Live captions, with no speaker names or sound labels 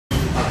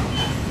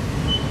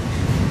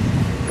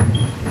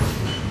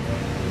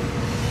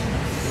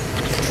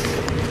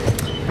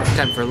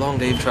time for a long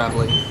day of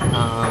traveling.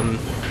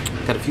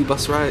 Got a few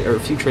bus rides, or a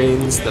few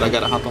trains that I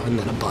gotta hop on, and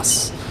then a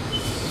bus.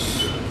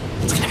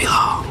 It's gonna be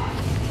long.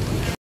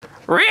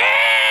 Rick!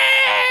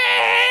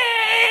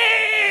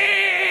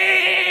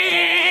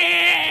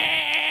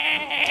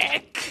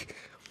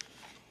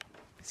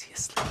 Is he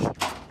asleep?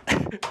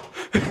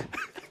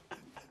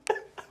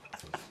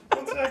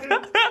 1 second.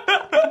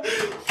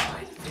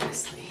 Might have been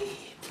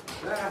asleep.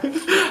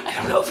 I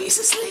don't know if he's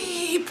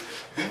asleep.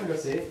 I'm gonna go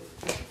see.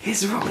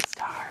 His room is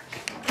dark.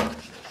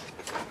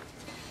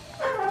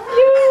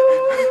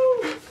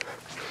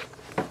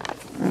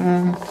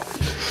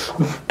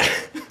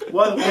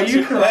 What? Are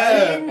you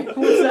crying?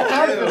 What's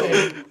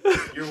happening?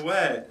 You're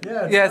wet.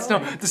 Yeah, it's snow.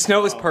 The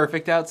snow is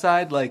perfect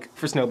outside, like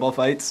for snowball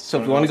fights. So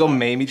if you want to go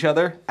maim each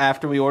other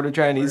after we order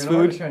Chinese food.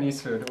 Order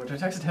Chinese food, which I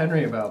texted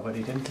Henry about, but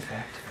he didn't get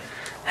back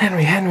to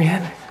me. Henry.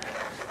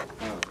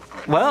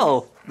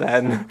 Well,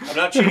 then. I'm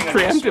not cheating.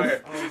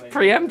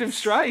 Preemptive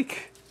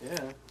strike.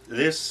 Yeah.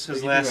 This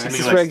has lasted Is me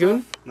this like...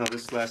 Ragoon? No,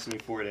 this has lasted me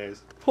 4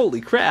 days.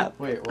 Holy crap.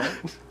 Wait, what?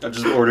 I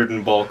just ordered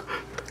in bulk.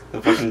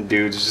 The fucking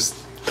dude's just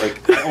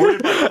like, I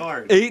ordered by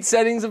card. 8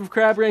 settings of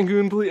crab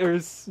rangoon, please, or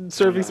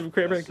servings of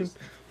crab rangoon.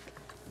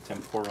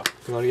 Tempura.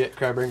 You want to get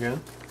crab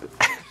rangoon?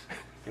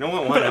 You know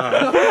what? Why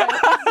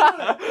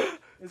not?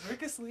 Is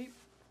Rick asleep?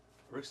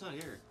 Rick's not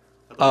here.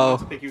 I thought Oh. I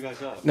was to pick you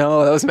guys up.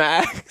 No, that was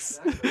Max.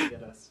 Max will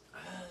get us.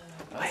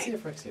 Let's see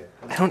if Rick's here.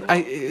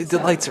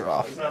 The lights are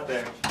off. He's not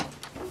there.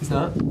 He's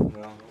not?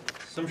 No.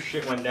 Some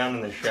shit went down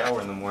in the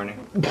shower in the morning.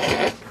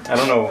 I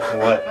don't know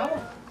what.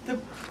 How? The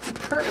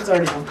curtain's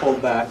already been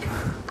pulled back.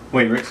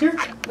 Wait, Rick's here?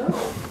 No.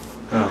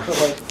 Oh. But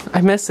like,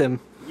 I miss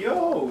him.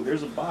 Yo,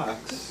 there's a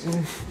box.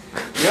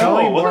 Tell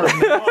me Yo, more. what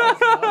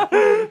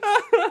the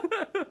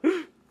fuck?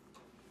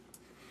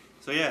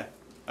 So yeah,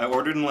 I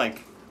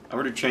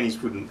ordered Chinese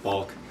food in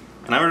bulk,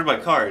 and I ordered by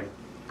card.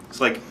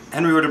 It's like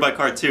Henry ordered by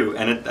card too,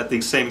 and at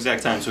the same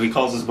exact time. So he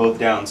calls us both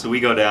down. So we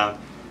go down,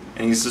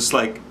 and he's just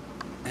like,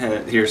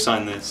 "Here,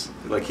 sign this."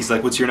 Like he's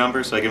like, "What's your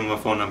number?" So I give him a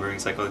phone number. And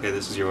he's like, "Okay,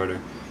 this is your order."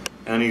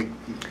 And then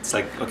it's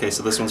like, "Okay,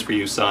 so this one's for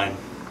you. Sign."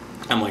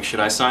 I'm like, "Should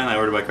I sign?" I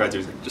ordered by card. So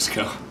he's like, "Just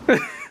go."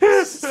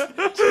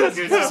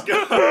 Just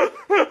go.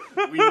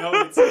 We know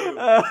it's you.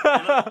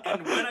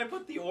 And when I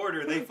put the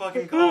order, they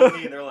fucking called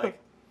me and they're like,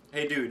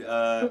 "Hey, dude,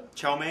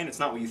 chow mein, it's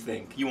not what you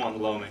think. You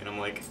want lo mein." I'm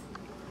like,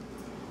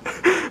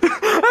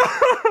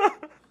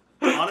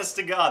 honest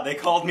to God, they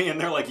called me and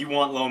they're like, "You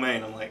want lo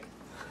mein?" I'm like,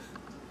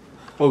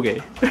 Okay.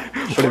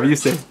 Whatever you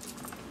say.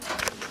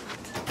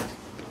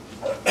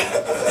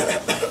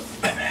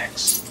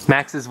 Max.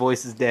 Max's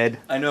voice is dead.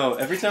 I know.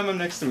 Every time I'm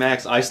next to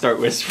Max, I start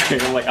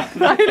whispering. I'm like,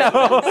 I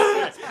know.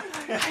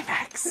 Hi,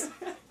 Max.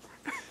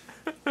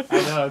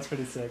 I know, it's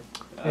pretty sick.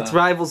 It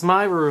rivals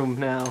my room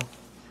now.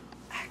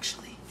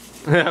 Actually.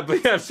 But we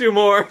have 2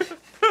 more.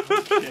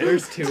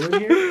 There's 2 in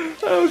here?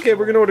 Okay,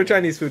 we're gonna order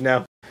Chinese food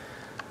now.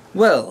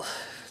 Well,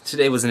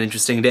 today was an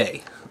interesting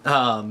day.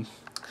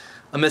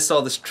 I missed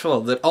all this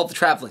all the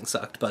traveling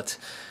sucked, but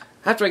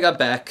after I got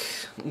back,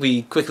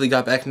 we quickly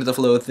got back into the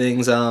flow of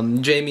things.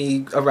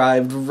 Jamie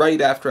arrived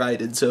right after I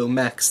did, so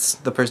Max,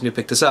 the person who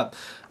picked us up,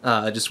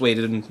 just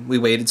waited and we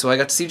waited, so I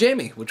got to see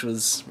Jamie, which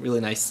was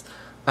really nice.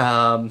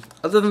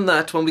 Other than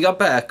that, when we got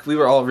back, we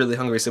were all really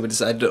hungry, so we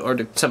decided to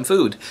order some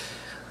food.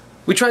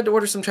 We tried to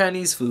order some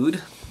Chinese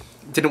food.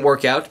 Didn't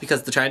work out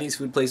because the Chinese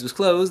food place was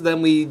closed.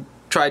 Then we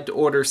tried to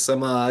order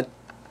some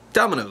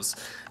Domino's.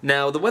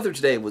 Now, the weather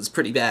today was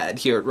pretty bad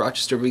here at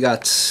Rochester. We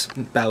got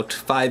about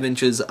 5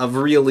 inches of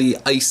really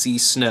icy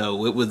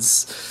snow.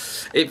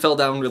 It fell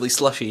down really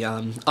slushy.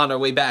 On our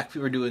way back,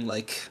 we were doing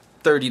like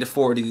 30 to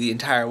 40 the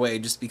entire way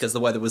just because the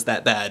weather was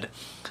that bad.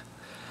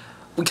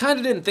 We kind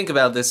of didn't think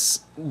about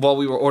this while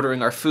we were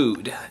ordering our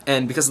food,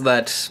 and because of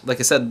that, like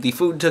I said, the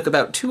food took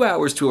about 2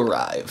 hours to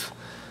arrive.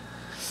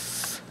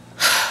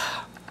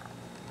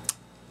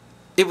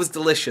 It was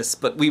delicious,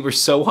 but we were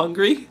so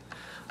hungry.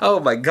 Oh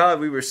my god,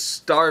 we were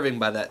starving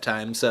by that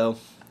time, so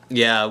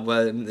yeah,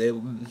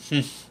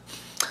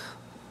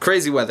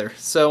 crazy weather.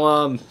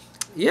 So,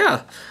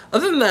 yeah.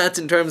 Other than that,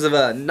 in terms of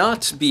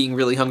not being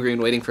really hungry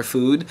and waiting for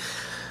food,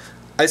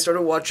 I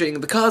started watching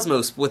The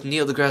Cosmos with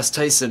Neil deGrasse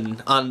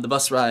Tyson on the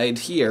bus ride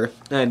here,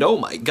 and oh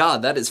my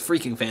god, that is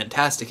freaking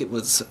fantastic. It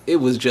was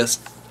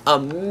just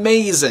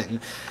amazing.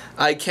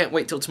 I can't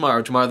wait till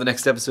tomorrow. Tomorrow the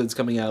next episode's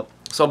coming out,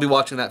 so I'll be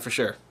watching that for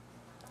sure.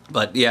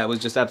 But yeah, it was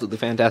just absolutely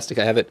fantastic.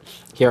 I have it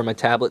here on my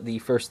tablet, the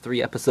first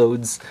 3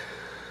 episodes,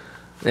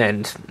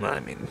 and, I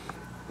mean,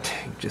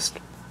 just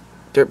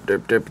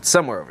derp,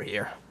 somewhere over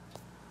here.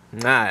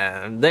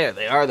 There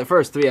they are, the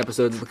first 3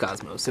 episodes of The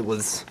Cosmos. It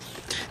was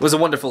a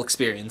wonderful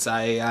experience.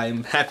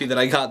 I'm happy that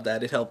I got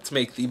that. It helped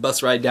make the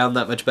bus ride down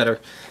that much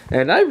better.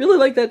 And I really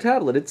like that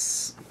tablet.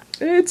 It's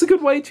a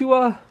good way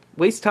to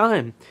waste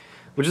time,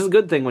 which is a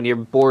good thing when you're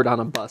bored on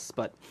a bus,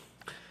 but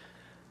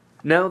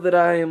now that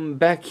I am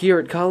back here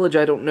at college,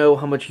 I don't know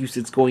how much use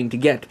it's going to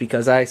get,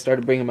 because I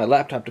started bringing my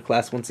laptop to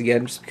class once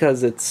again, just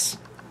because it's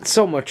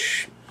so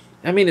much...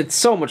 I mean, it's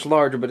so much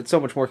larger, but it's so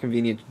much more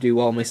convenient to do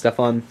all my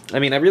stuff on. I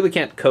mean, I really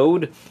can't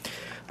code,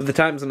 but the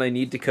times when I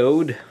need to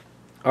code,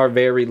 are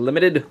very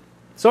limited,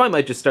 so I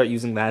might just start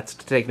using that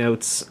to take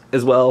notes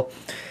as well.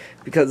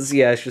 Because,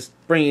 yeah, it's just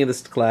bringing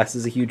this to class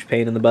is a huge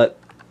pain in the butt.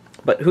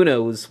 But who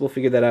knows? We'll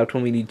figure that out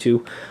when we need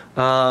to.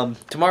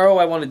 Tomorrow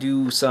I want to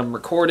do some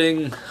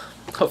recording.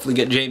 Hopefully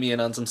get Jamie in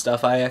on some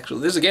stuff.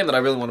 There's a game that I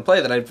really want to play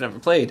that I've never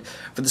played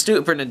for the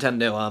Super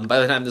Nintendo. By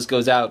the time this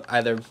goes out,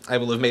 either I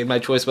will have made my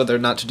choice whether or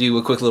not to do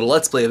a quick little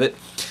Let's Play of it.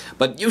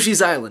 But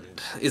Yoshi's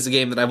Island is a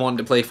game that I've wanted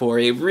to play for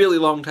a really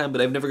long time,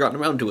 but I've never gotten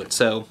around to it.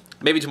 So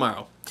maybe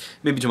tomorrow.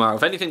 Maybe tomorrow.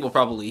 If anything, we'll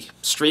probably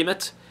stream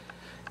it.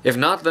 If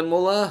not, then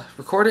we'll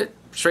record it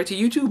straight to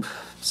YouTube.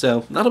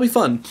 So that'll be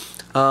fun.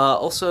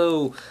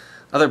 Also,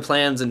 other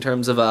plans in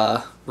terms of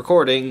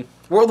recording.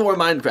 World War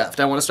Minecraft.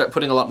 I want to start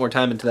putting a lot more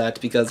time into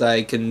that because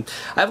I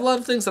have a lot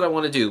of things that I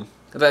want to do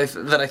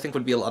that I think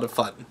would be a lot of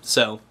fun.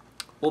 So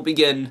we'll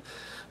begin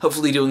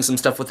hopefully doing some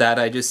stuff with that.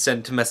 I just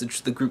sent a message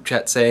to the group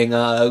chat saying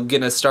I'm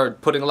gonna start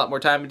putting a lot more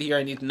time into here.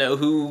 I need to know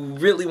who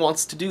really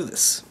wants to do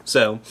this.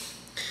 So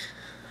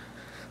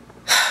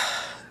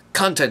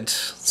content,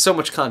 so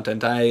much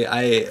content.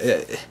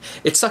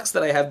 It sucks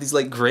that I have these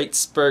like great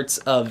spurts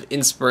of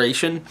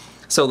inspiration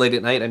so late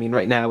at night. I mean,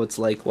 right now it's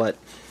like what,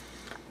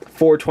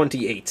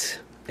 4:28,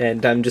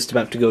 and I'm just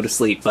about to go to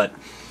sleep, but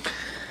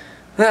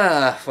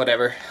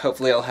whatever.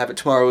 Hopefully I'll have it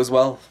tomorrow as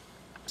well.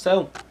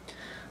 So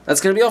that's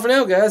gonna be all for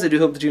now, guys. I do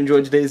hope that you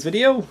enjoyed today's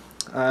video.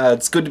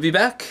 It's good to be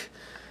back,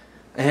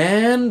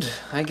 and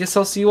I guess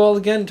I'll see you all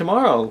again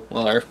tomorrow,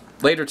 or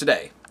later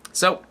today.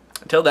 So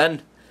until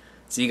then,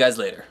 see you guys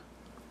later.